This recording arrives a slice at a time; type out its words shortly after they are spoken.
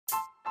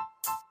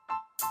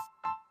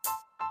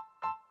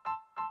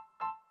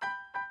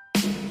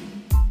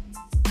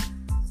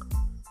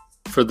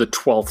for the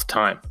 12th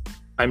time.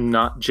 I'm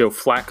not Joe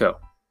Flacco.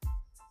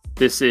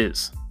 This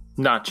is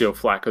Not Joe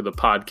Flacco, the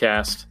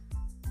podcast.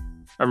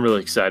 I'm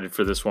really excited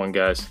for this one,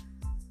 guys.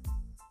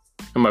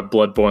 And my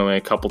blood boiling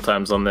a couple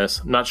times on this.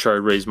 I'm not sure I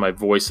raised my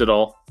voice at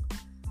all,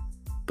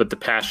 but the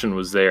passion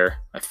was there.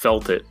 I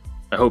felt it.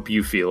 I hope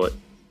you feel it.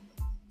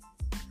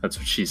 That's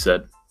what she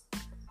said.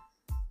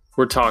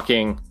 We're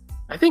talking,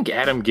 I think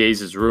Adam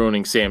Gase is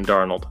ruining Sam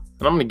Darnold,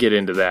 and I'm going to get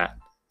into that.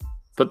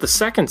 But the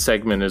second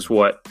segment is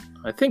what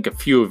I think a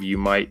few of you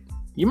might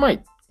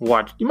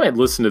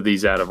listen to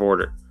these out of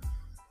order.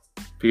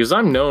 Because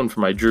I'm known for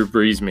my Drew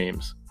Brees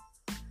memes.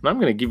 And I'm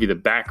going to give you the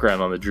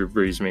background on the Drew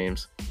Brees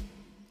memes.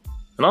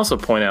 And also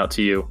point out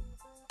to you,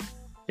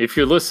 if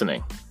you're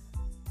listening,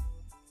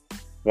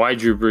 why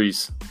Drew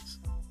Brees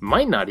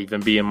might not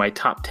even be in my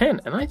top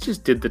 10. And I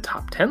just did the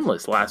top 10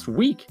 list last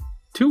week,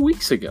 2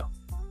 weeks ago.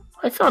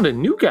 I found a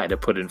new guy to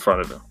put in front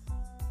of him.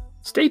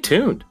 Stay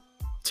tuned.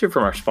 Let's hear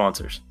from our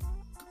sponsors.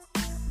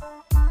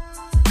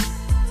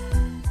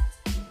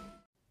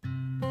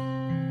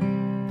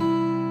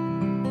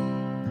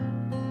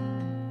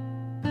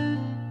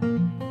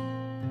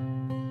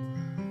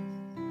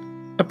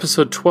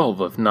 Episode 12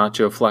 of Not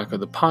Joe Flacco,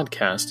 the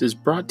podcast, is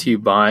brought to you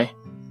by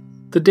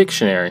The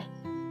Dictionary.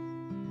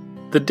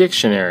 The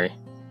Dictionary,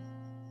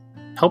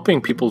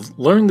 helping people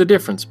learn the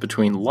difference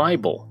between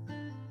libel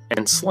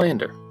and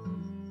slander.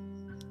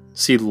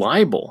 See,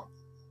 libel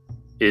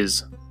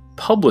is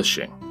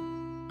publishing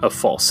a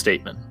false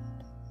statement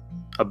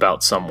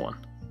about someone.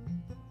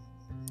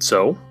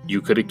 So,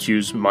 you could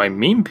accuse my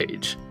meme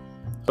page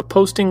of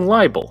posting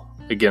libel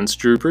against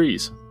Drew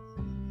Brees.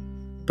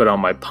 But on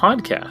my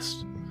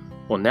podcast,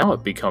 well, now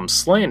it becomes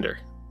slander.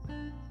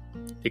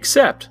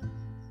 Except,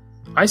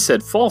 I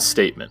said false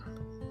statement.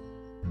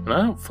 And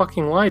I don't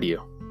fucking lie to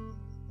you.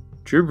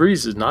 Drew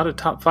Brees is not a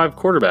top 5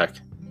 quarterback.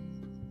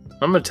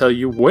 I'm going to tell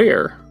you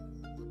where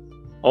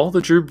all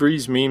the Drew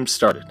Brees memes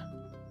started.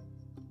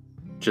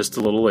 Just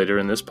a little later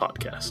in this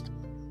podcast.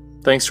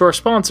 Thanks to our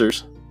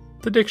sponsors,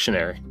 The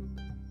Dictionary.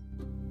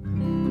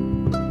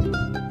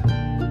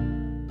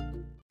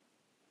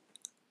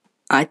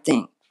 I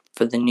think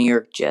for the New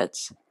York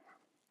Jets,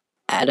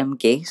 Adam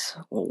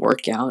Gase will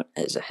work out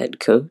as a head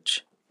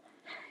coach,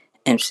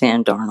 and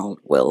Sam Darnold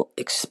will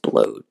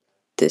explode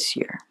this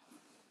year.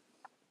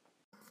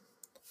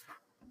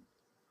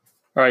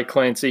 All right,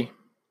 Clancy.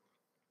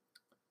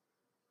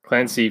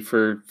 Clancy,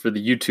 for the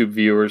YouTube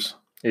viewers,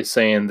 is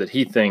saying that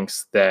he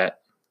thinks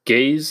that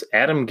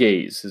Adam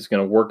Gase, is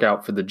going to work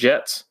out for the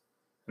Jets,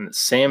 and that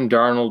Sam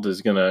Darnold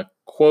is going to,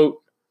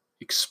 quote,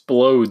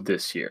 explode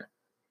this year.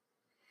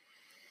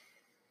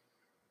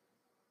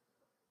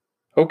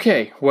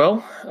 Okay,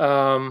 well,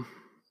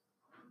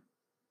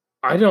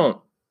 I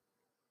don't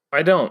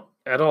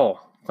at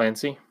all,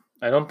 Clancy.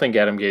 I don't think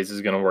Adam Gase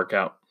is going to work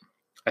out.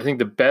 I think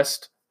the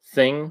best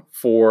thing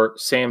for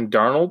Sam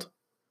Darnold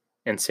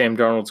and Sam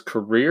Darnold's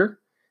career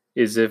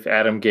is if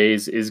Adam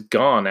Gase is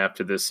gone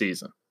after this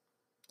season.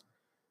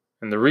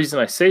 And the reason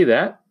I say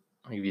that,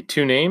 I'll give you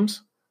 2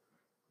 names,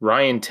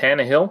 Ryan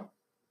Tannehill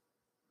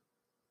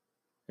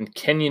and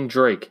Kenyon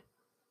Drake.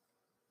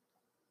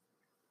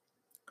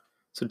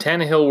 So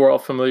Tannehill, we're all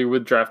familiar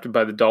with, drafted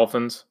by the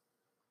Dolphins.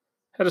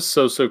 Had a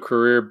so-so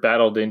career,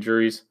 battled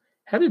injuries.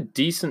 Had a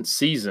decent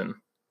season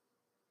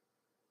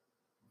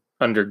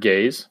under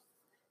Gase.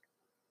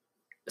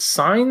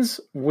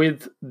 Signs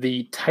with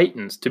the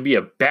Titans to be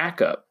a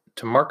backup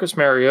to Marcus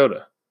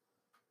Mariota.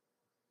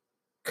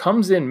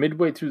 Comes in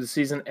midway through the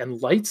season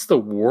and lights the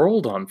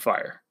world on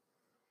fire.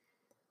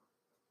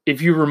 If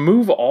you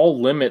remove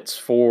all limits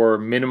for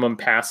minimum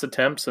pass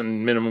attempts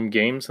and minimum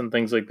games and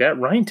things like that,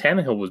 Ryan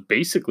Tannehill was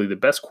basically the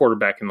best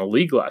quarterback in the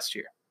league last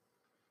year.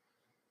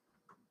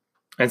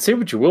 And say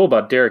what you will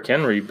about Derrick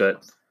Henry,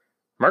 but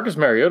Marcus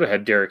Mariota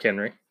had Derrick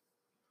Henry.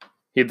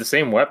 He had the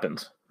same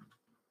weapons.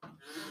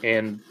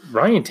 And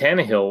Ryan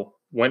Tannehill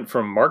went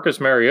from Marcus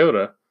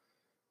Mariota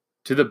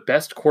to the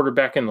best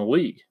quarterback in the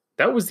league.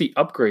 That was the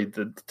upgrade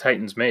that the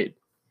Titans made.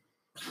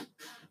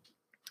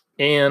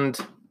 And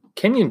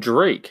Kenyon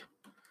Drake,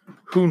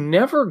 who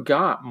never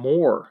got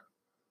more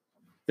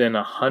than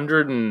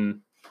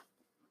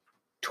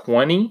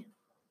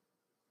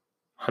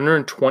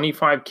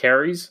 125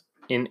 carries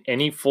in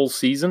any full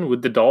season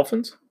with the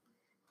Dolphins.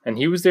 And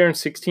he was there in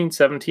 16,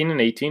 17, and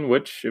 18,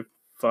 which, if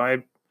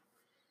I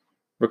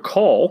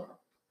recall,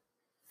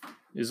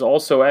 is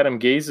also Adam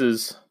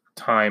Gase's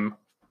time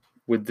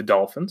with the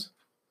Dolphins.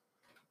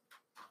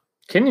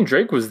 Kenyon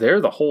Drake was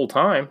there the whole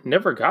time,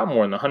 never got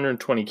more than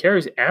 120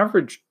 carries,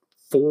 averaged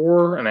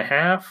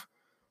 4.5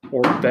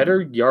 or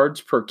better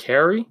yards per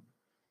carry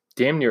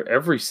damn near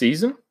every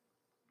season,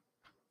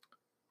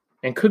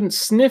 and couldn't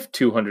sniff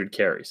 200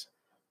 carries.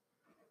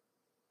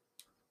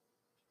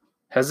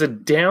 Has a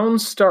down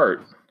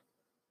start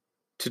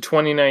to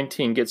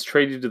 2019, gets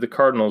traded to the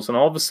Cardinals, and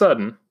all of a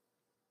sudden,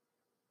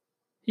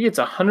 he gets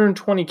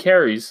 120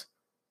 carries,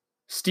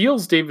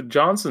 steals David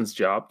Johnson's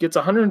job, gets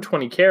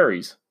 120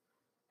 carries,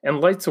 and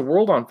lights the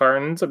world on fire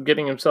and ends up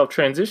getting himself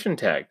transition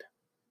tagged.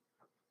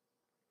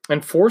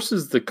 And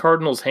forces the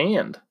Cardinals'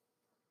 hand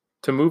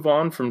to move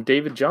on from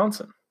David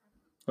Johnson.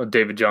 Well,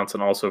 David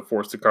Johnson also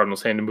forced the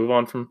Cardinals' hand to move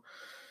on from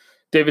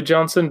David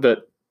Johnson,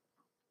 but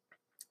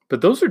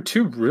those are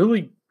two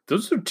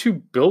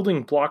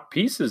building block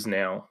pieces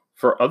now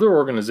for other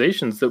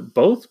organizations that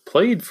both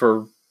played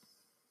for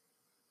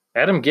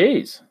Adam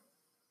Gase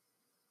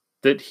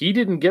that he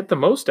didn't get the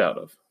most out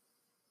of.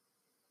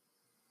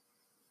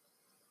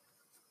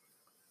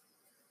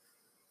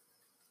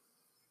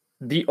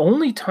 The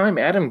only time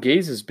Adam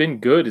Gase has been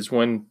good is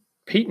when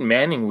Peyton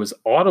Manning was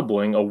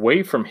audibling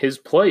away from his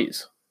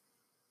plays.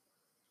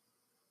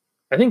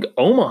 I think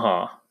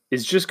Omaha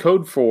is just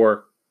code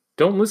for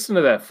don't listen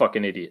to that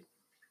fucking idiot.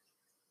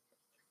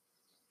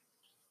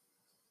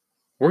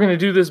 We're going to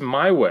do this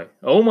my way.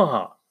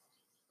 Omaha.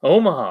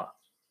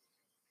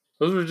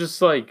 Those are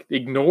just like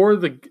ignore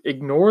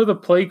the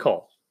play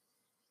call.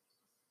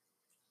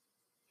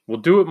 We'll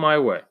do it my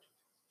way.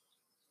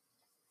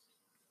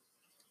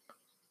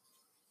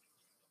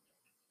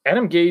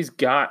 Adam Gase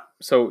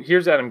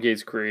here's Adam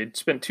Gase's career. He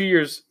spent 2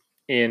 years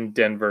in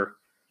Denver,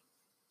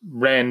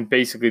 ran,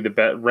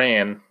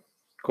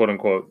 quote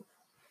unquote,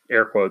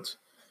 air quotes,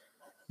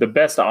 the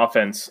best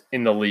offense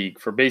in the league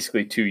for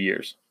basically 2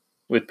 years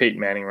with Peyton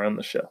Manning running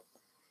the show.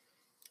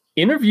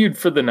 Interviewed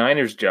for the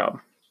Niners job,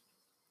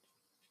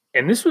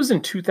 and this was in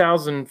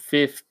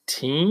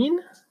 2015.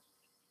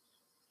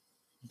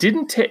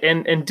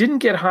 Didn't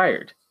get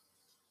hired.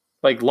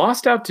 Like,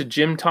 lost out to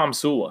Jim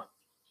Tomsula.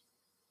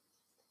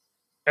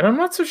 And I'm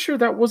not so sure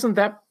that wasn't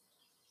that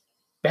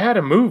bad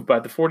a move by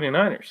the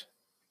 49ers.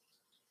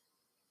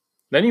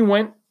 Then he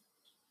went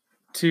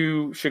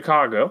to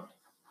Chicago.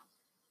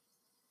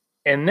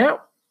 And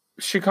that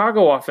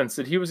Chicago offense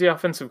that he was the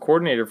offensive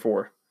coordinator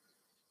for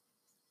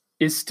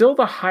is still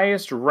the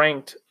highest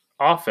ranked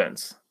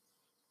offense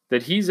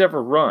that he's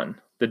ever run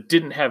that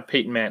didn't have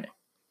Peyton Manning.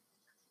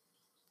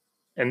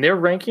 And they're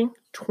ranking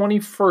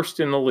 21st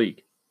in the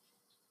league.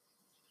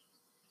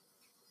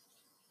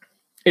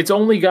 It's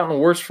only gotten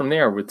worse from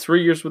there with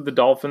 3 years with the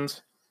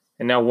Dolphins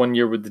and now 1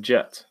 year with the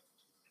Jets.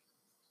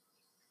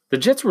 The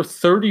Jets were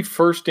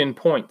 31st in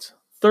points,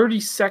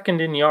 32nd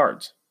in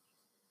yards.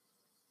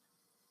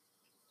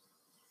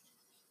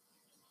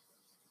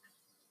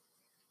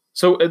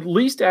 So at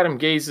least Adam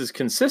Gase is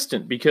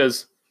consistent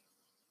because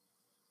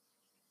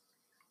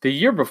the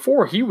year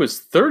before he was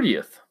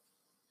 30th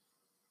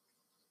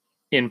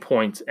in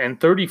points and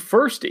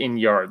 31st in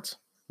yards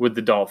with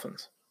the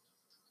Dolphins.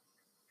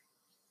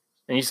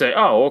 And you say,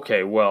 oh,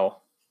 okay,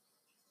 well,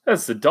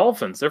 that's the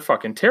Dolphins. They're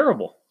fucking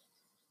terrible.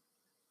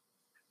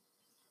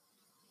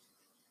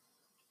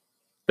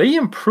 They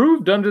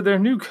improved under their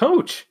new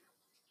coach.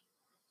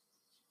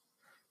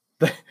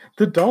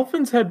 The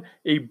Dolphins had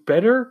a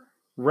better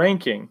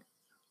ranking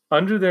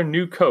under their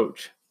new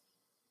coach,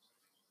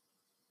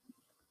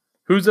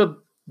 who's a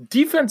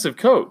defensive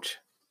coach.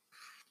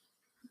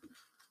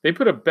 They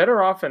put a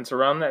better offense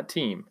around that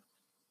team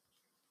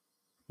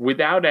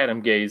without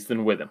Adam Gase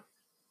than with him.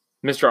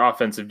 Mr.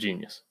 Offensive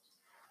Genius.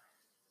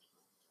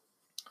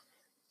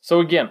 So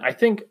again, I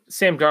think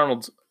Sam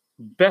Darnold's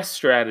best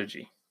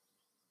strategy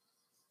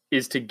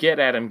is to get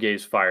Adam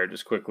Gase fired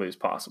as quickly as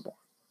possible.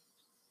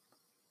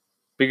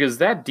 Because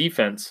that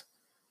defense,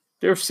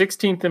 they were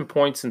 16th in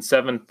points and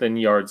 7th in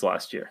yards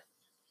last year.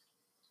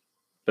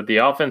 But the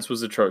offense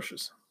was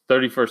atrocious.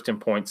 31st in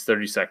points,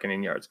 32nd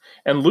in yards.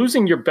 And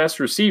losing your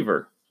best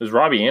receiver, because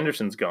Robbie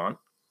Anderson's gone. I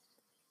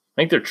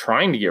think they're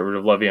trying to get rid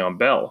of Le'Veon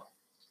Bell.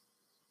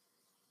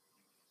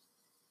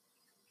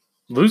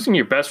 Losing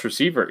your best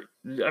receiver,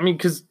 I mean,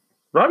 because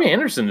Robbie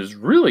Anderson is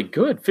really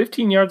good.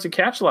 15 yards a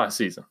catch last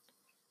season.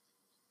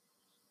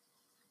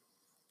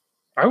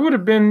 I would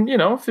have been,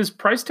 if his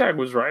price tag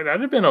was right, I'd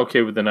have been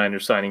okay with the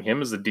Niners signing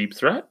him as a deep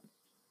threat.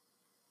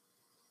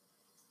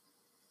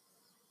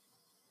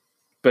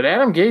 But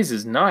Adam Gase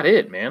is not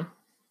it, man.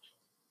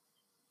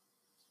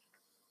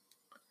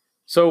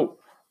 So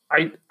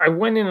I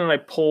went in and I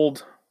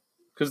pulled,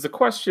 because the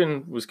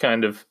question was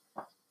kind of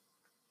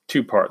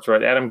two parts,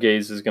 right? Adam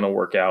Gase is going to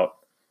work out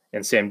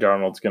and Sam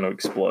Darnold's going to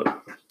explode.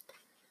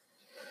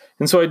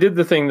 And so I did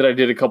the thing that I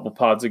did a couple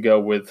pods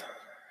ago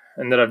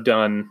and that I've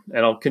done,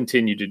 and I'll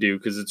continue to do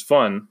because it's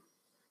fun,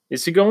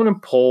 is to go in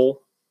and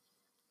pull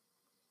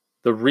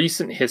the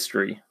recent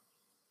history,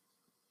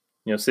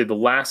 say the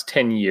last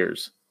 10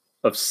 years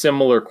of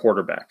similar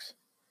quarterbacks.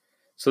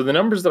 So the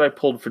numbers that I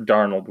pulled for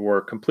Darnold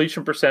were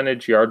completion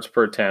percentage, yards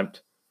per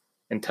attempt,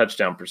 and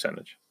touchdown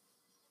percentage.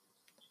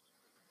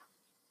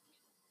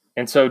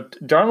 And so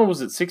Darnold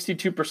was at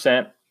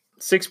 62%,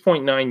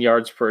 6.9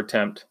 yards per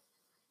attempt,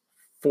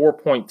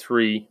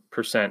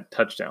 4.3%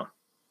 touchdown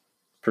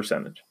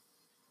percentage.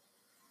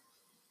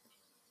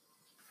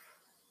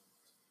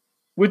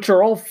 Which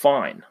are all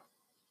fine.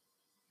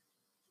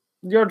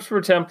 Yards per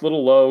attempt, a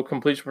little low.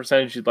 Completion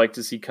percentage you'd like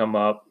to see come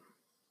up.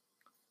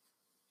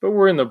 But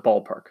we're in the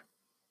ballpark.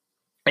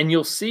 And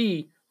you'll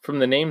see from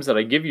the names that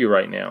I give you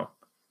right now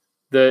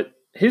that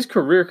his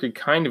career could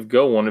kind of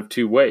go one of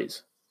two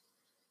ways.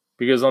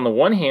 Because on the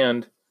one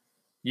hand,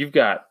 you've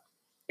got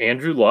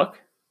Andrew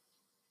Luck,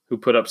 who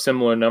put up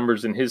similar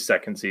numbers in his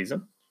second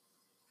season.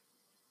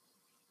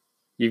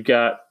 You've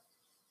got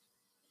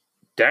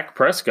Dak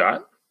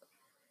Prescott,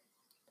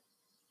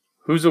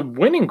 who's a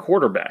winning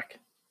quarterback.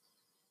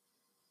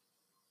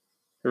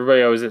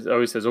 Everybody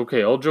always says,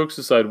 okay, all jokes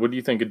aside, what do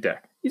you think of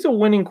Dak? He's a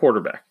winning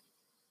quarterback.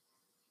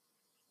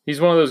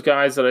 He's one of those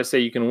guys that I say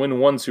you can win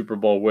one Super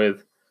Bowl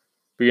with,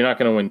 but you're not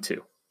going to win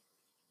two,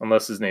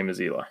 unless his name is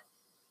Eli.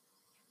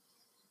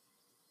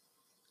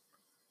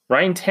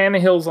 Ryan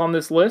Tannehill's on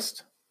this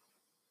list,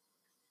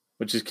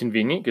 which is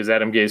convenient because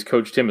Adam Gase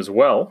coached him as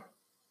well.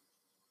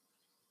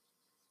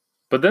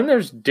 But then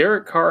there's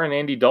Derek Carr and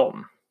Andy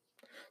Dalton.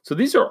 So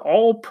these are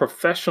all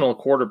professional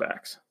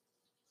quarterbacks.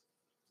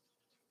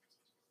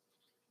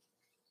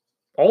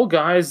 All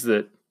guys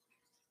that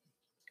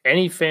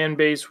any fan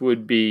base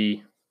would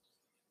be,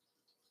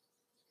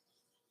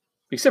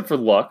 except for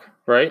Luck,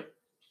 right?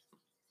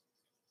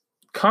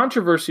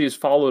 Controversy has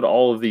followed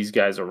all of these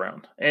guys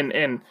around.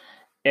 And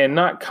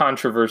not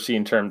controversy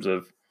in terms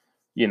of,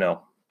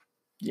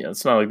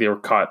 it's not like they were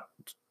caught,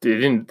 they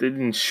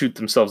didn't shoot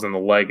themselves in the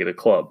leg at a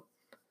club.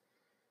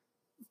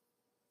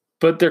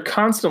 But they're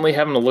constantly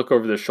having to look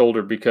over their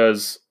shoulder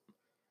because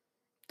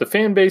the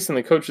fan base and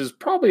the coaches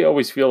probably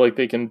always feel like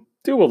they can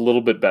do a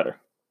little bit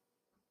better.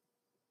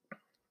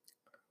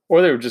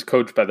 Or they were just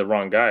coached by the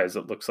wrong guys,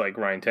 it looks like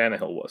Ryan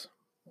Tannehill was.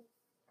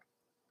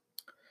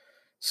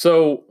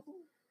 So,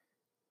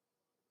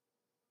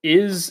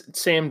 is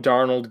Sam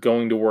Darnold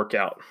going to work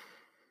out?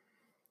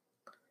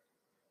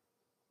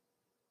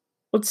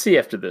 Let's see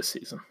after this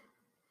season.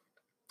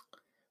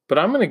 But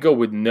I'm going to go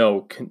with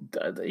no.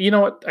 You know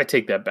what? I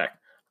take that back.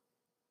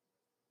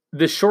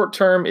 The short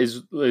term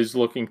is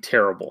looking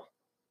terrible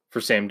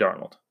for Sam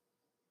Darnold.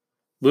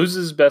 Loses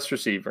his best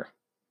receiver.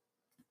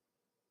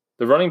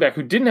 The running back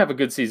who didn't have a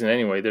good season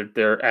anyway,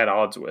 they're at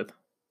odds with.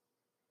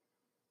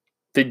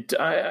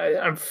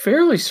 I'm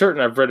fairly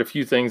certain I've read a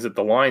few things that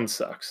the line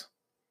sucks.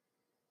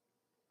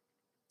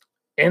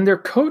 And their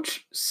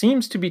coach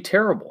seems to be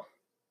terrible.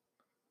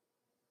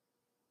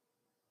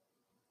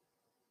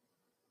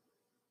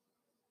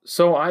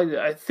 So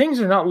I things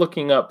are not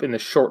looking up in the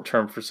short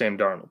term for Sam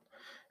Darnold.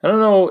 I don't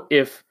know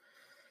if...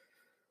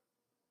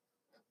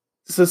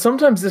 So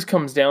sometimes this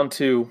comes down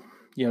to,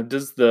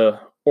 does the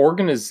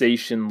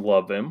organization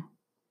love him?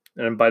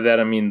 And by that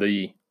I mean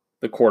the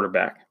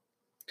quarterback.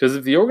 Because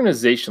if the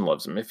organization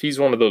loves him, if he's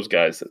one of those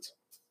guys that's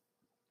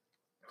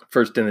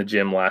first in the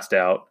gym, last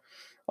out,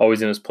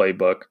 always in his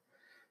playbook,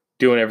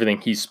 doing everything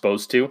he's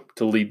supposed to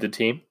lead the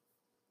team,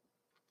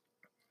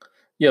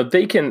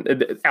 they can...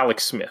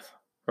 Alex Smith,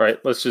 right?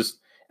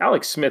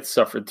 Alex Smith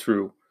suffered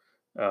through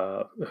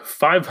 5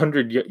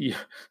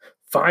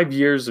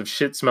 years of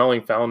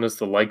shit-smelling foulness,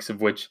 the likes of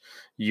which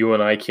you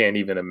and I can't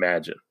even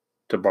imagine,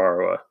 to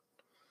borrow a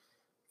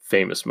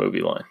famous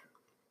movie line.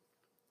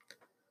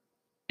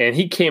 And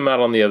he came out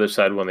on the other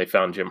side when they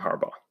found Jim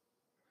Harbaugh.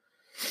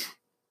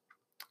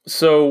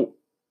 So,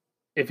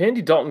 if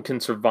Andy Dalton can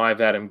survive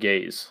Adam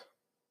Gase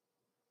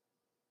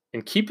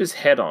and keep his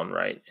head on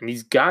right, and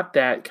he's got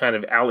that kind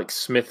of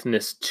Alex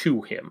Smithness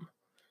to him,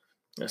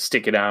 I'm going to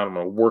stick it out, I'm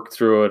going to work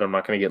through it, I'm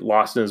not going to get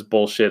lost in this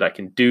bullshit, I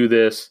can do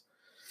this.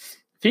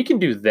 If he can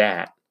do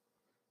that,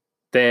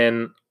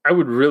 then I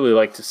would really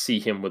like to see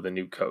him with a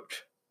new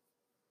coach.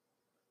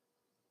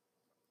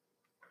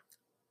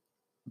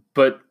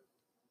 But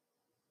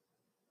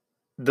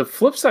the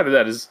flip side of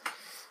that is,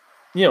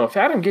 if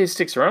Adam Gase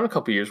sticks around a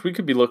couple years, we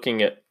could be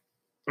looking at,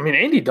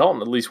 Andy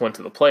Dalton at least went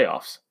to the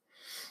playoffs.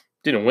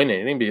 Didn't win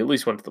anything, but he at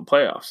least went to the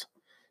playoffs.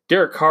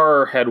 Derek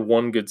Carr had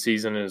one good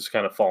season and has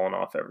kind of fallen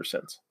off ever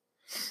since.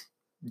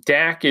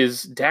 Dak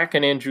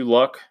and Andrew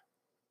Luck.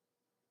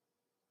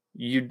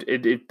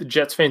 If the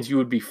Jets fans, you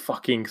would be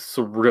fucking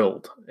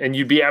thrilled. And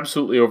you'd be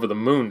absolutely over the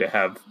moon to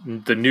have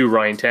the new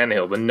Ryan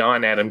Tannehill, the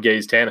non-Adam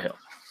Gase Tannehill.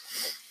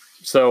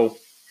 So,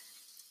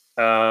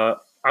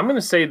 I'm going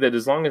to say that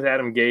as long as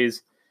Adam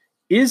Gase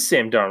is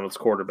Sam Darnold's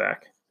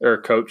quarterback,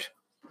 or coach,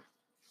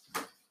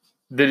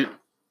 that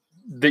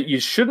you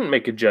shouldn't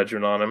make a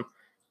judgment on him,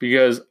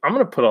 because I'm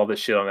going to put all this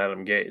shit on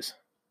Adam Gase.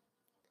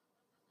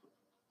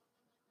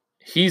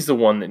 He's the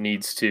one that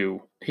needs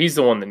to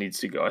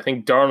go. I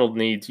think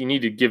you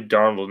need to give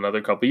Darnold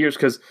another couple years,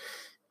 because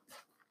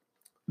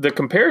the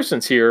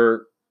comparisons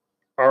here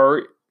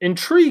are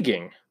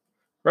intriguing,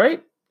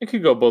 right? It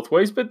could go both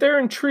ways, but they're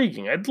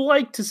intriguing. I'd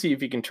like to see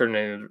if he can turn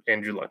into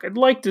Andrew Luck. I'd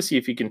like to see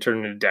if he can turn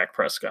into Dak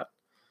Prescott.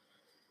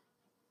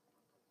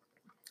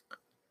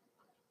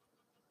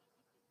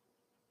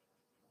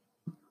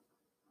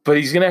 But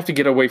he's going to have to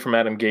get away from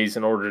Adam Gase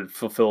in order to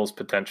fulfill his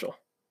potential.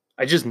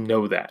 I just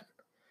know that.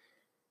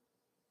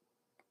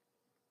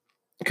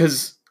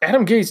 Because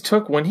Adam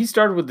Gase when he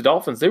started with the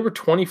Dolphins, they were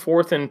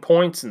 24th in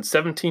points and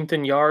 17th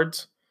in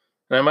yards.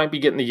 And I might be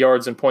getting the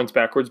yards and points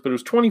backwards, but it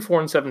was 24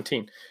 and 17.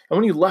 And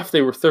when he left,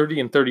 they were 30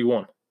 and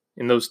 31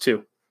 in those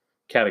two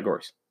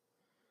categories.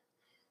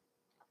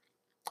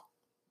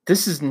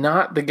 This is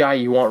not the guy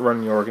you want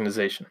running your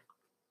organization.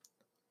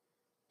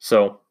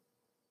 So,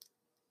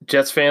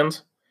 Jets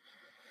fans,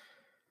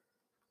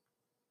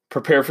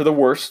 prepare for the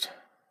worst.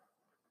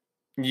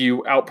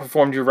 You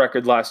outperformed your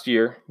record last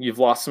year. You've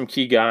lost some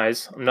key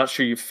guys. I'm not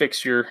sure you've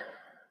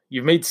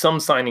made some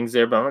signings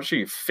there, but I'm not sure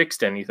you've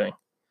fixed anything.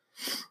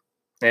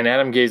 And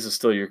Adam Gase is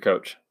still your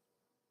coach.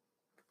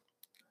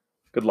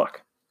 Good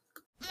luck.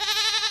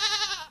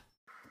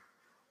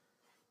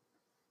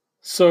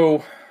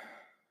 So,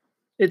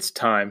 it's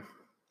time.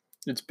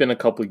 It's been a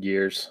couple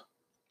years.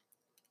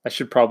 I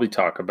should probably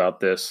talk about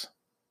this.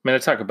 I mean, I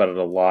talk about it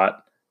a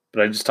lot,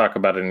 but I just talk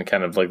about it in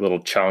kind of like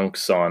little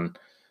chunks on,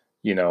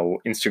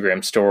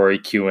 Instagram story,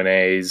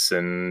 Q&As,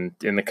 and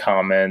in the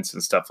comments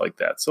and stuff like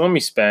that. So let me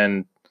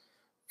spend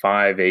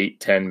 5, 8,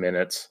 10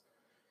 minutes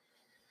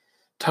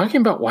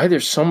talking about why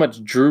there's so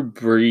much Drew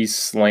Brees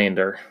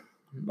slander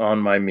on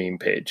my meme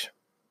page.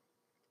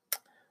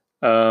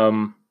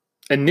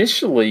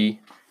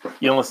 Initially,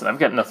 listen, I've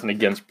got nothing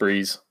against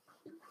Brees.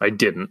 I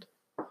didn't.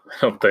 I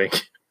don't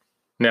think.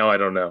 Now I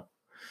don't know.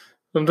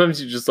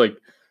 Sometimes you just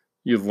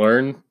you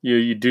learn,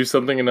 you do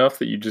something enough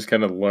that you just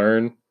kind of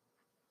learn.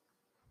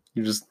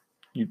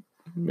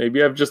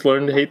 Maybe I've just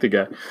learned to hate the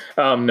guy.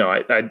 No,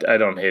 I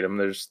don't hate him.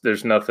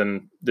 There's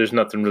nothing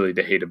really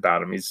to hate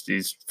about him.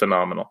 He's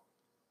phenomenal.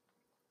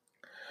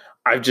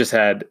 I've just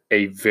had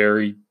a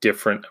very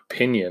different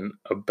opinion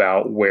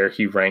about where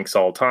he ranks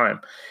all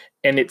time.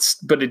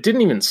 But it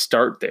didn't even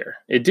start there.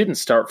 It didn't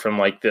start from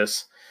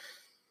this,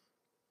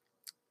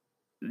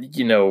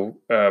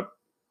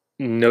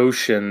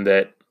 notion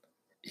that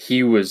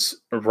he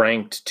was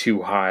ranked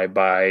too high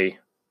by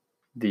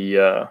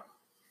the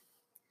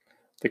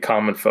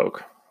common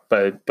folk,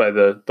 by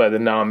the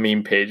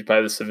non-meme page,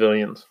 by the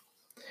civilians.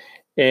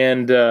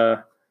 And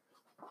where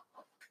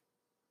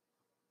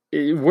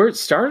it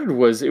started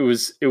was it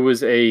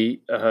was a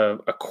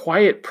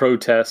quiet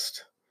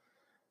protest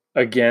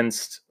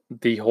against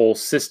the whole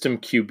system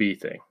QB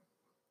thing,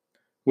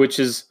 which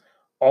has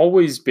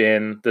always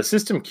been the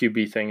system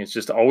QB thing has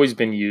just always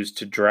been used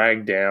to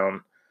drag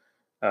down,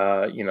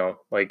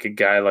 like a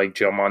guy like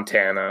Joe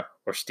Montana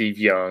or Steve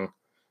Young,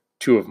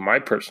 two of my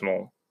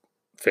personal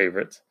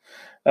favorites.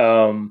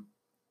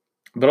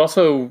 But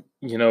also,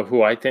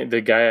 who I think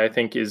the guy I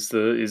think is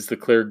the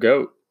clear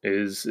GOAT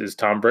is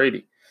Tom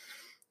Brady.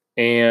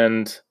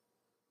 And,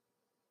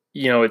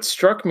 it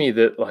struck me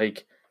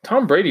that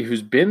Tom Brady,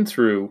 who's been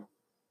through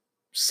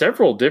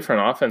several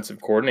different offensive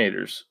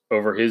coordinators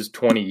over his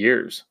 20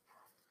 years,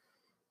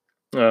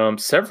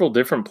 several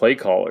different play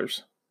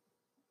callers,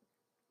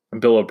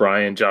 Bill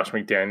O'Brien, Josh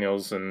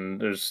McDaniels, and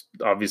there's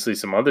obviously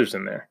some others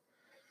in there.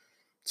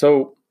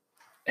 So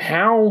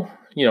how,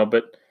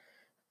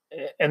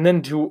 and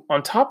then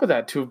on top of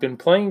that, to have been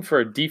playing for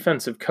a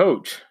defensive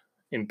coach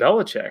in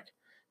Belichick,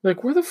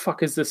 where the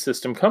fuck is this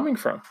system coming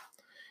from?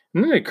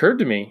 And then it occurred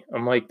to me,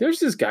 I'm like, there's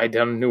this guy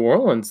down in New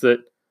Orleans that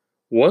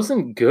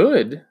wasn't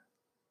good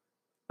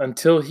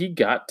until he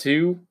got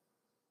to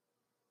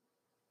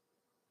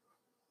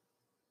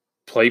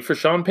play for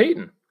Sean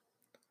Payton.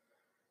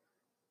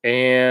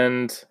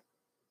 And,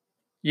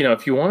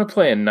 if you want to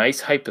play a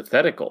nice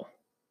hypothetical,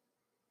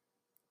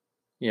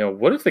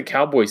 what if the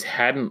Cowboys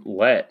hadn't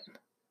let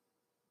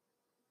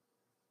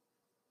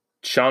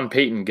Sean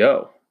Payton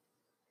go?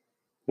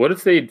 What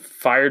if they'd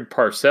fired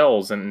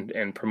Parcells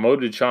and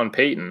promoted Sean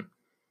Payton?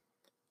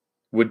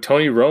 Would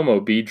Tony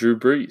Romo be Drew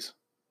Brees?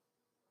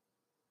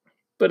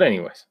 But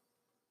anyways,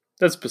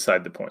 that's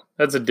beside the point.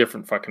 That's a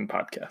different fucking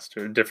podcast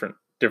or a different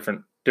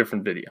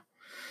video.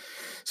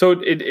 So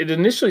it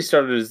initially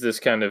started as this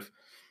kind of,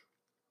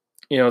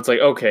 it's like,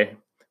 okay,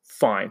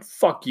 fine,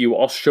 fuck you,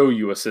 I'll show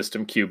you a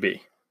system QB.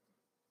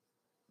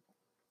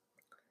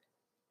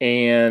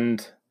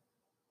 And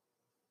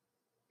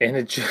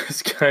it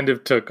just kind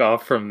of took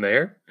off from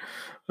there,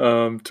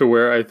 to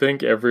where I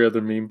think every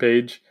other meme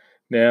page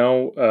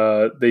now,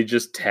 they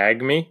just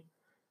tag me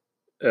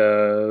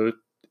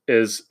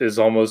as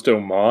almost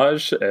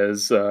homage,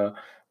 as to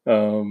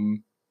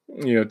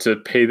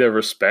pay their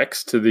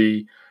respects to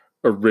the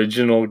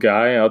original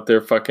guy out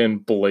there fucking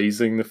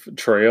blazing the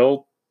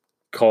trail,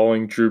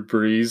 calling Drew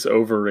Brees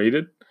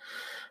overrated.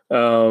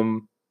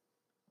 And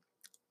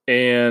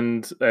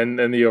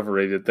the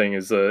overrated thing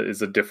is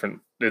a different,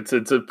 it's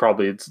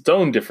probably its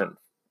own different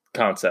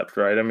concept,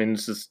 right? I mean,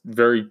 it's just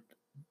very,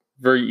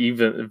 very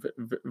even,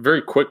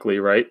 very quickly,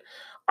 right?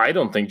 I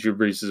don't think Drew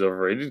Brees is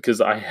overrated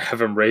because I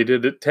have him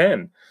rated at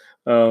 10.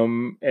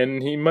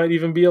 And he might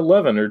even be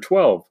 11 or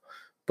 12.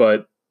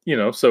 But,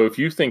 so if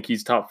you think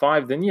he's top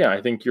 5, then yeah,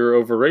 I think you're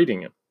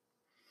overrating him.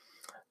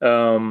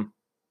 And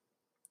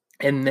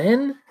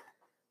then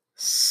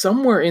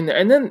somewhere in there,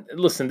 and then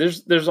listen,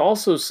 there's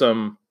also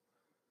some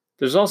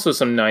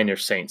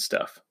Niners Saints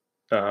stuff.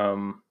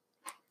 The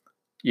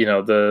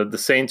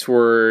Saints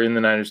were in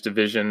the Niners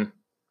division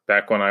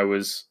back when I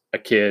was a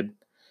kid.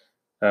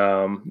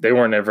 They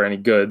weren't ever any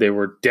good. They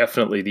were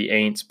definitely the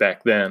Aints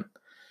back then.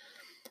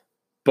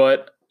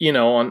 But,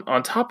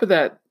 on top of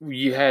that,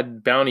 you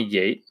had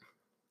Bountygate,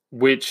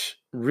 which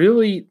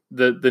really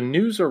the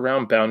news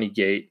around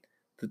Bountygate,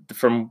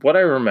 from what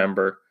I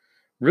remember,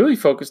 really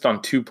focused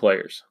on 2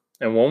 players.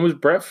 And one was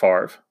Brett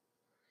Favre,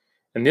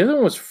 and the other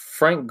one was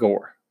Frank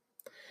Gore.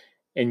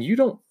 and you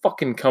don't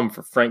fucking come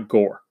for Frank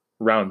Gore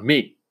around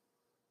me.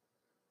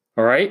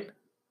 All right?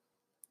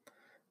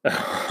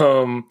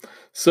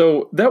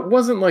 So that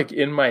wasn't like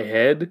in my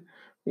head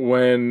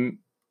when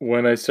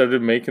I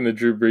started making the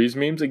Drew Brees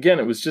memes. Again,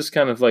 it was just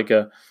kind of like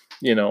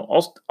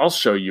I'll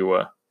show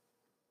you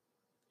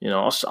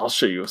I'll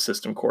show you a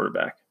system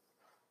quarterback.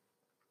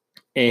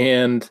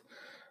 And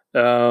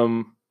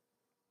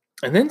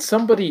then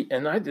somebody,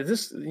 and I did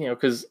this,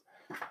 because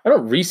I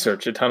don't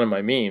research a ton of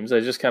my memes. I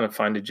just kind of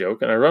find a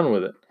joke and I run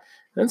with it.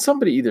 Then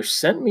somebody either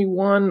sent me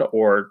one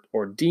or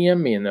DM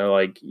me, and they're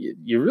like,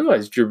 "You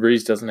realize Drew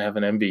Brees doesn't have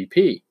an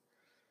MVP?"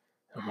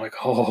 I'm like,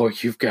 "Oh,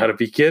 you've got to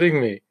be kidding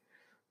me!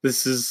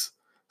 This is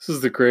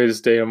the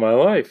greatest day of my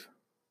life."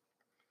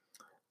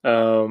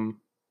 And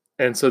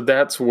so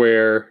that's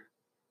where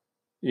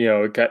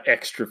it got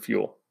extra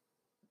fuel.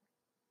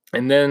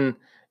 And then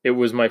it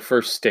was my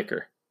first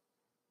sticker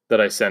that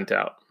I sent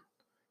out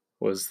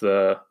was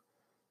the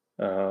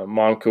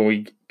 "Mom, can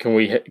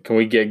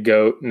we get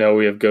goat? No,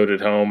 we have goat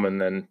at home,"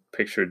 and then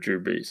picture of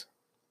Drew Brees.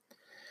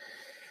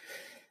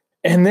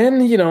 And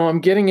then I'm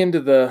getting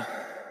into the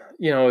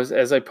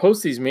as I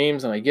post these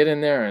memes and I get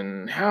in there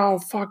and how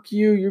fuck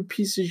you're a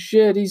piece of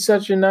shit. He's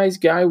such a nice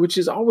guy, which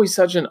is always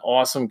such an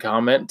awesome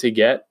comment to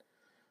get.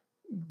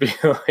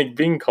 Like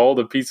being called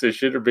a piece of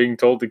shit or being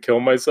told to kill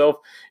myself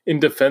in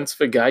defense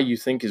of a guy you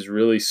think is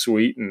really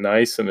sweet and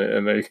nice and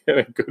a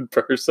good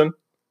person.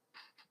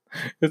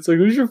 It's like,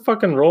 who's your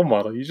fucking role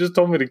model? You just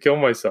told me to kill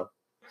myself.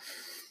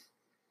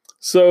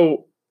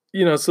 So,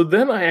 so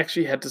then I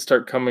actually had to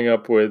start coming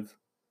up with,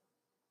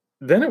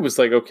 then it was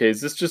like, okay, is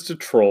this just a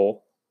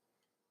troll?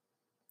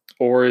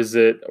 Or is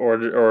it,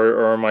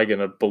 or am I going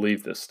to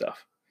believe this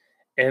stuff?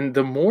 And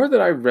the more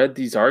that I read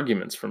these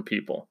arguments from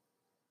people,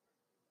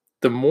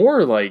 the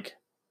more like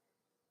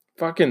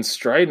fucking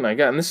strident I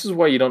got. And this is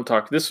why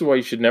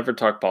you should never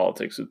talk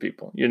politics with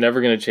people. You're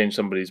never going to change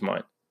somebody's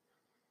mind.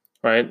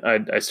 Right?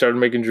 I started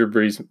making Drew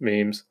Brees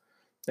memes,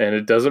 and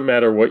it doesn't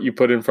matter what you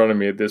put in front of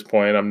me at this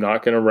point. I'm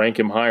not going to rank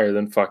him higher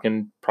than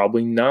fucking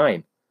probably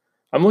 9.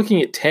 I'm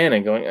looking at 10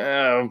 and going,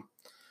 I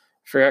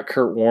forgot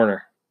Kurt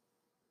Warner.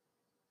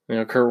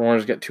 Kurt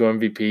Warner's got 2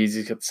 MVPs.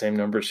 He's got the same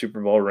number of Super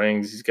Bowl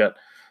rings. He's got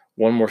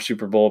 1 more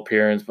Super Bowl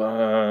appearance.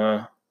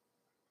 But,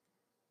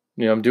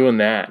 I'm doing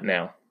that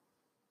now.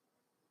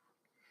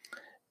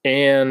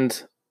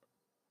 And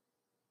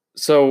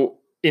so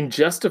in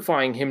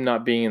justifying him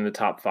not being in the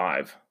top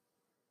 5,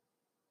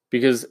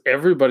 because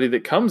everybody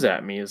that comes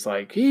at me is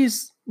like,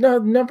 he's the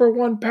number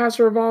 1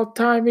 passer of all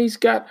time. He's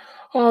got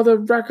all the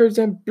records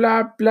and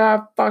blah,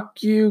 blah,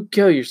 fuck you,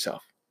 kill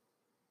yourself.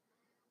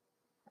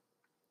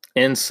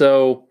 And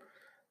so,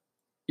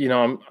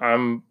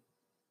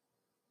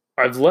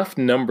 I've left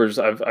numbers.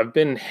 I've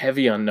been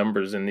heavy on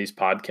numbers in these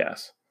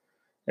podcasts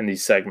and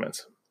these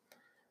segments.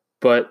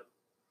 But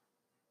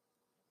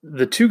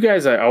the 2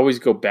 guys I always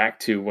go back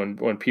to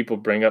when people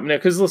bring up now,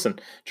 because listen,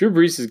 Drew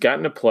Brees has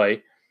gotten to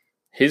play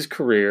his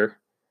career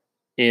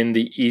in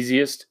the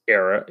easiest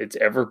era it's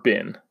ever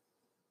been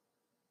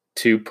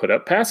to put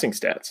up passing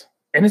stats.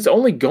 And it's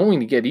only going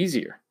to get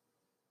easier.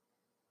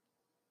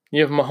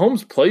 If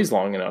Mahomes plays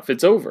long enough,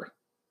 it's over.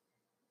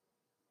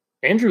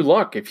 Andrew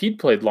Luck, if he'd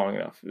played long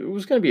enough, it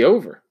was going to be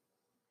over.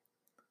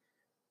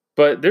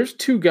 But there's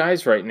 2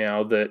 guys right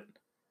now that,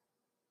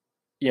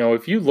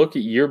 if you look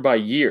at year by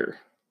year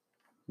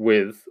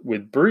with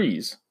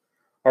Brees,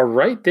 are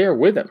right there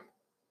with him.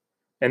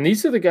 And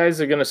these are the guys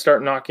that are going to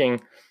start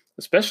knocking,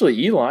 especially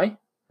Eli,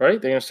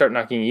 right? They're going to start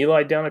knocking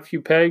Eli down a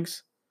few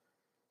pegs.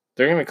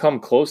 They're going to come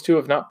close to,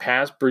 if not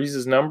past,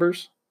 Brees'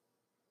 numbers.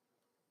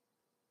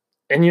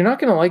 And you're not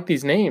going to like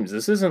these names.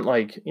 This isn't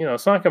like,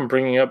 it's not like I'm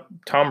bringing up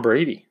Tom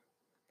Brady.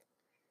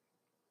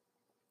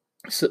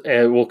 So,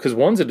 because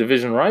one's a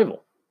division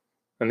rival.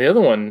 And the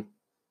other one,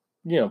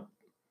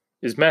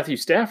 is Matthew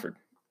Stafford.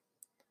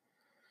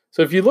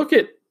 So if you look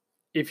at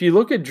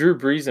Drew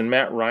Brees and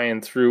Matt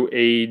Ryan through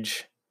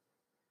age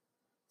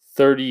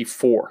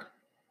 34,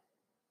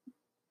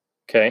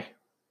 okay,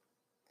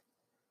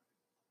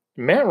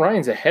 Matt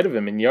Ryan's ahead of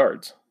him in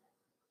yards.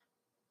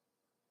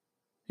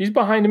 He's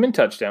behind him in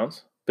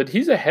touchdowns, but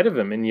he's ahead of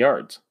him in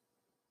yards.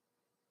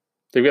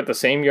 They've got the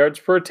same yards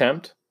per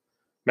attempt.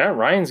 Matt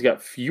Ryan's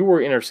got fewer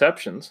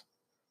interceptions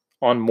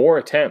on more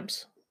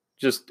attempts,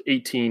 just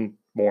 18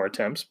 more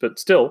attempts, but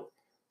still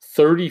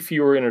 30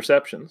 fewer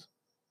interceptions.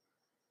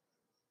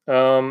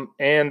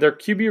 And their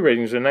QB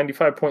ratings are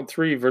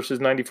 95.3 versus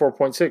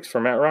 94.6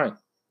 for Matt Ryan.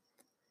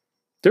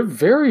 They're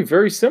very,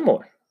 very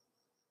similar.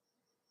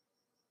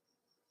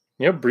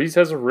 Brees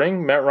has a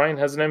ring. Matt Ryan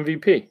has an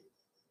MVP.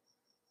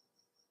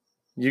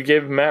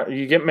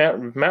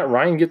 Matt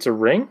Ryan gets a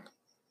ring.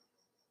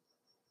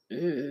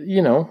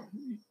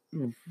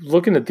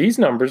 Looking at these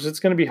numbers, it's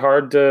going to be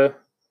hard to.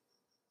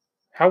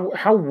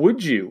 How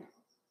would you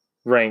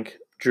rank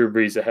Drew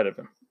Brees ahead of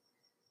him?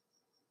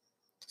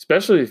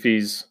 Especially if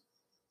he's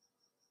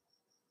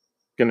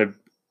going to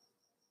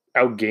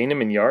outgain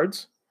him in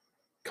yards,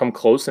 come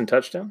close in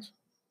touchdowns.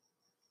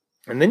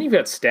 And then you've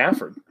got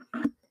Stafford.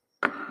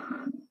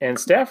 And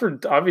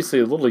Stafford, obviously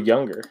a little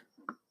younger.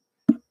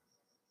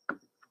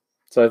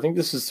 So I think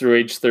this is through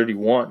age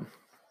 31.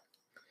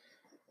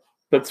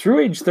 But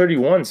through age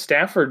 31,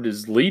 Stafford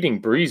is leading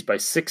Breeze by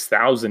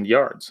 6,000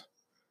 yards,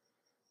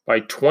 by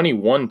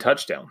 21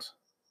 touchdowns.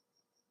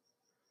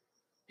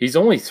 He's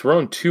only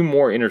thrown 2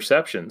 more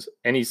interceptions,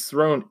 and he's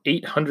thrown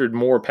 800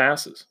 more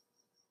passes.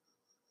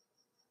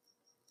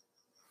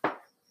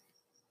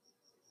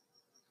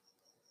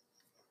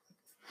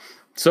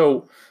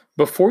 So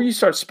before you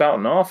start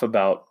spouting off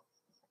about,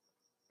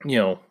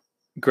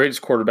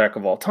 greatest quarterback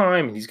of all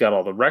time, and he's got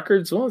all the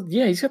records, well,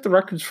 yeah, he's got the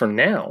records for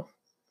now.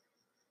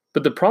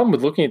 But the problem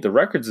with looking at the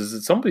records is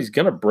that somebody's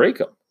going to break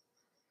them.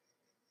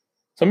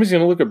 Somebody's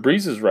going to look at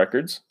Breeze's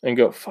records and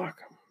go,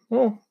 fuck,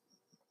 well,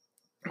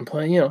 I'm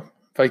playing,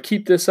 if I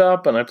keep this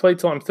up and I play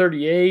till I'm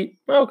 38,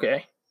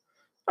 okay,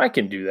 I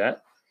can do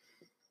that.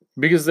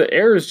 Because the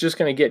air is just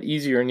going to get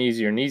easier and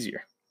easier and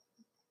easier.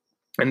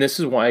 And this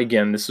is why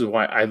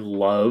I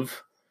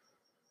love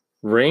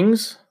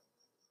rings,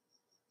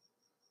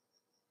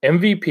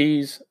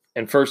 MVPs,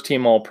 and first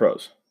team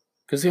All-Pros.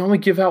 Because they only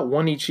give out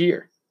one each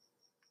year.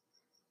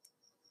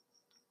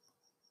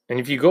 And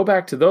if you go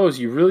back to those,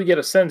 you really get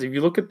a sense. If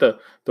you look at the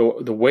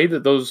way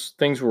that those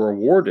things were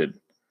awarded,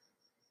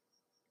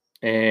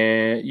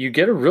 and you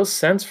get a real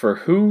sense for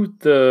who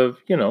the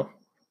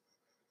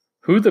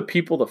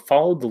people that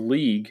followed the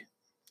league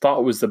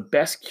thought was the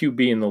best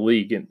QB in the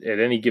league at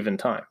any given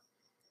time.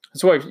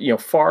 That's why,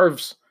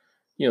 Favre's,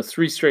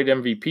 3 straight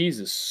MVPs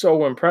is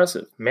so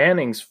impressive.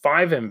 Manning's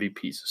 5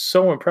 MVPs is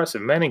so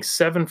impressive. Manning's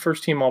 7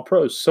 first-team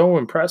All-Pros, so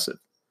impressive.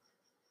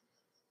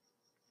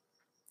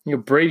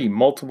 Brady,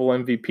 multiple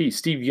MVPs.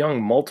 Steve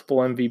Young, multiple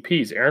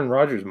MVPs. Aaron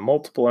Rodgers,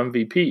 multiple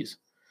MVPs.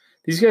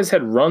 These guys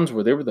had runs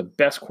where they were the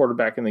best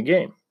quarterback in the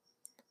game.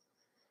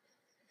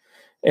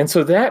 And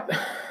so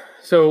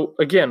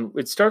again,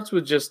 it starts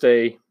with just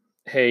a,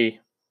 hey,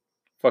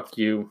 fuck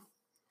you.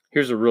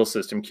 Here's a real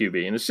system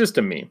QB. And it's just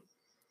a meme.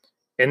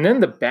 And then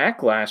the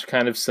backlash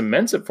kind of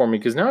cements it for me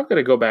because now I've got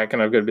to go back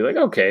and I've got to be like,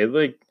 okay,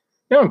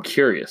 now I'm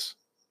curious.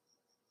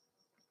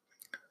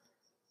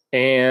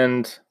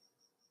 And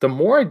the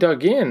more I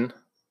dug in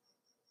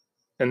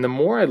and the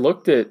more I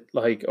looked at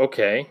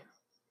okay,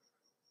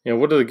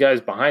 what are the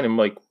guys behind him?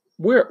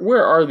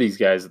 Where are these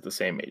guys at the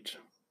same age?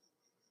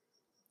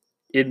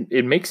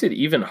 It makes it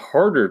even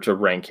harder to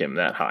rank him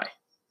that high.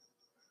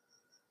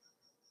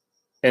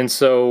 And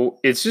so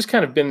it's just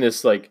kind of been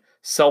this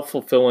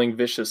self-fulfilling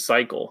vicious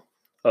cycle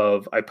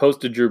of I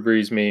post a Drew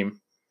Brees meme,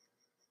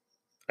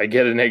 I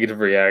get a negative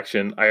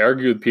reaction, I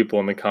argue with people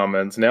in the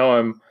comments. Now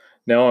I'm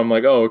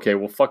like, oh, okay,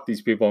 well, fuck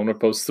these people. I'm going to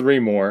post 3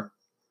 more.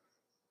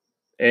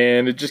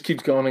 And it just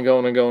keeps going and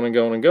going and going and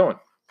going and going.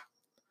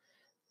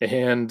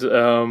 And,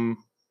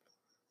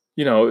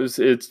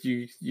 it's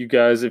you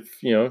guys,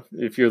 if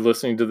you're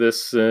listening to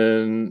this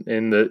in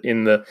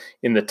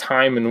the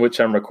time in which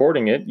I'm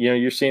recording it,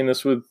 you're seeing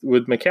this with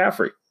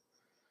McCaffrey.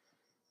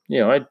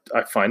 I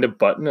find a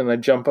button and I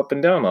jump up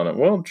and down on it.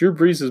 Well, Drew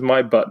Brees is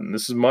my button.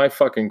 This is my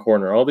fucking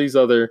corner.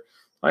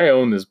 I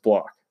own this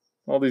block.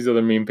 All these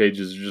other meme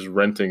pages are just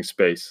renting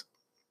space.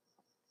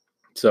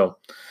 So,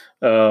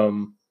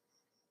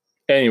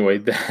 anyway,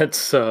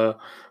 that's the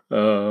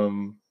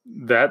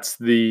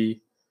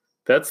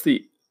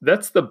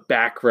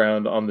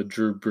background on the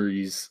Drew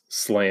Brees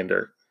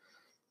slander.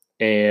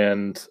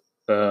 And,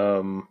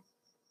 but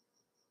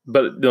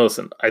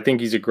listen, I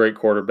think he's a great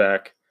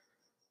quarterback.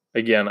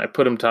 Again, I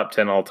put him top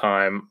 10 all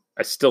time.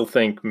 I still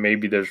think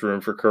maybe there's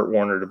room for Kurt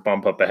Warner to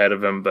bump up ahead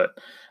of him, but,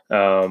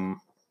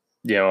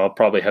 I'll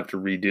probably have to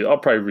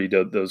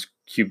redo those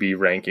QB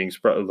rankings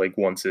probably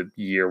once a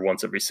year,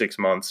 once every 6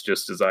 months,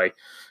 just as I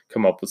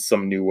come up with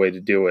some new way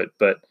to do it.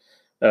 But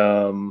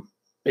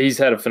he's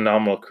had a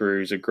phenomenal career.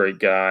 He's a great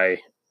guy.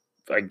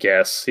 I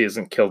guess he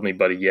hasn't killed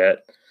anybody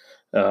yet.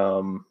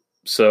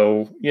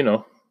 So,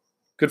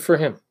 good for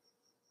him.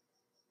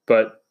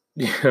 But,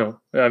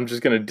 I'm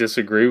just going to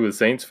disagree with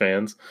Saints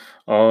fans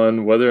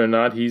on whether or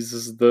not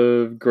he's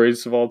the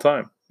greatest of all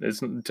time.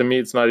 To me,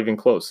 it's not even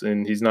close,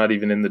 and he's not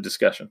even in the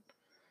discussion.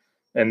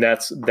 And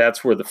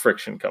that's where the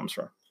friction comes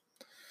from.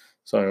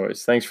 So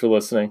anyways, thanks for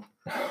listening.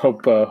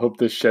 Hope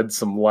this sheds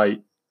some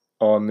light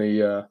on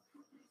the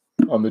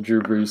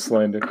Drew Brees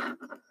slander.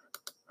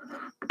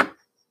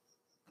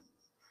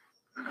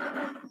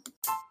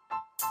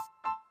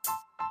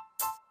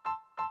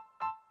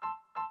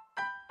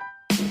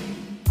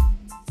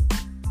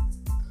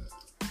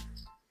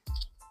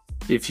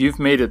 If you've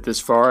made it this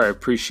far, I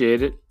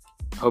appreciate it.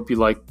 Hope you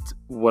liked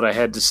what I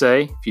had to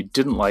say. If you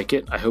didn't like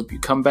it, I hope you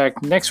come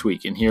back next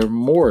week and hear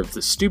more of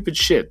the stupid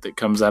shit that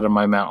comes out of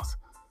my mouth.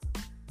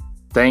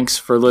 Thanks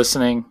for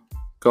listening.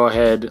 Go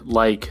ahead,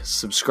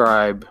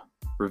 subscribe,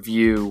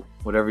 review,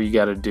 whatever you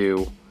got to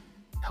do.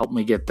 Help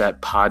me get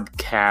that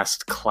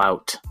podcast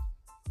clout.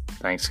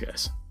 Thanks,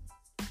 guys.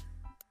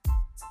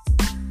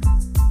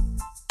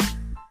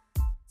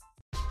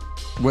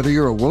 Whether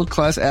you're a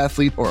world-class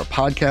athlete or a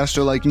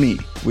podcaster like me,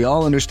 we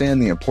all understand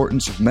the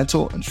importance of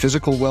mental and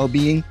physical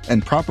well-being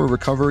and proper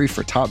recovery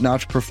for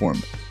top-notch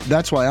performance.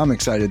 That's why I'm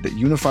excited that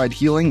Unified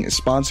Healing is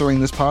sponsoring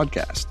this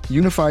podcast.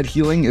 Unified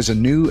Healing is a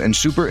new and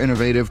super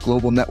innovative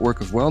global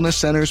network of wellness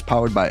centers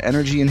powered by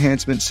Energy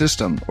Enhancement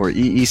System, or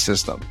EE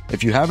System.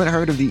 If you haven't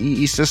heard of the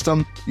EE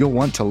System, you'll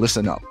want to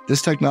listen up.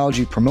 This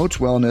technology promotes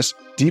wellness,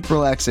 deep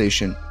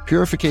relaxation,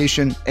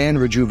 purification, and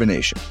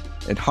rejuvenation.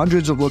 In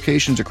hundreds of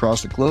locations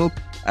across the globe,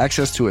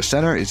 access to a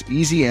center is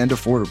easy and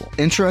affordable.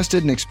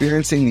 Interested in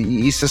experiencing the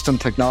EE System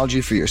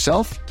technology for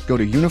yourself? Go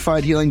to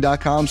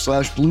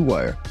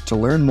unifiedhealing.com/bluewire to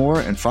learn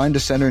more and find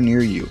a center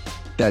near you.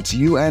 That's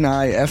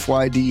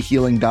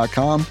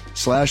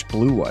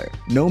unifydhealing.com/bluewire.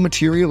 No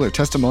material or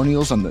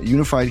testimonials on the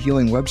Unified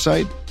Healing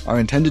website are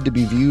intended to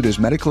be viewed as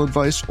medical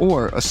advice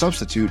or a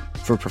substitute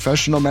for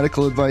professional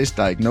medical advice,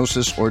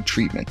 diagnosis, or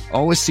treatment.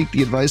 Always seek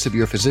the advice of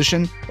your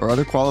physician or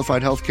other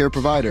qualified healthcare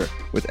provider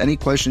with any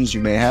questions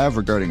you may have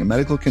regarding a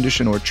medical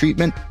condition or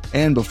treatment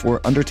and before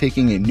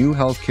undertaking a new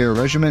healthcare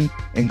regimen,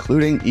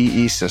 including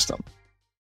EE System.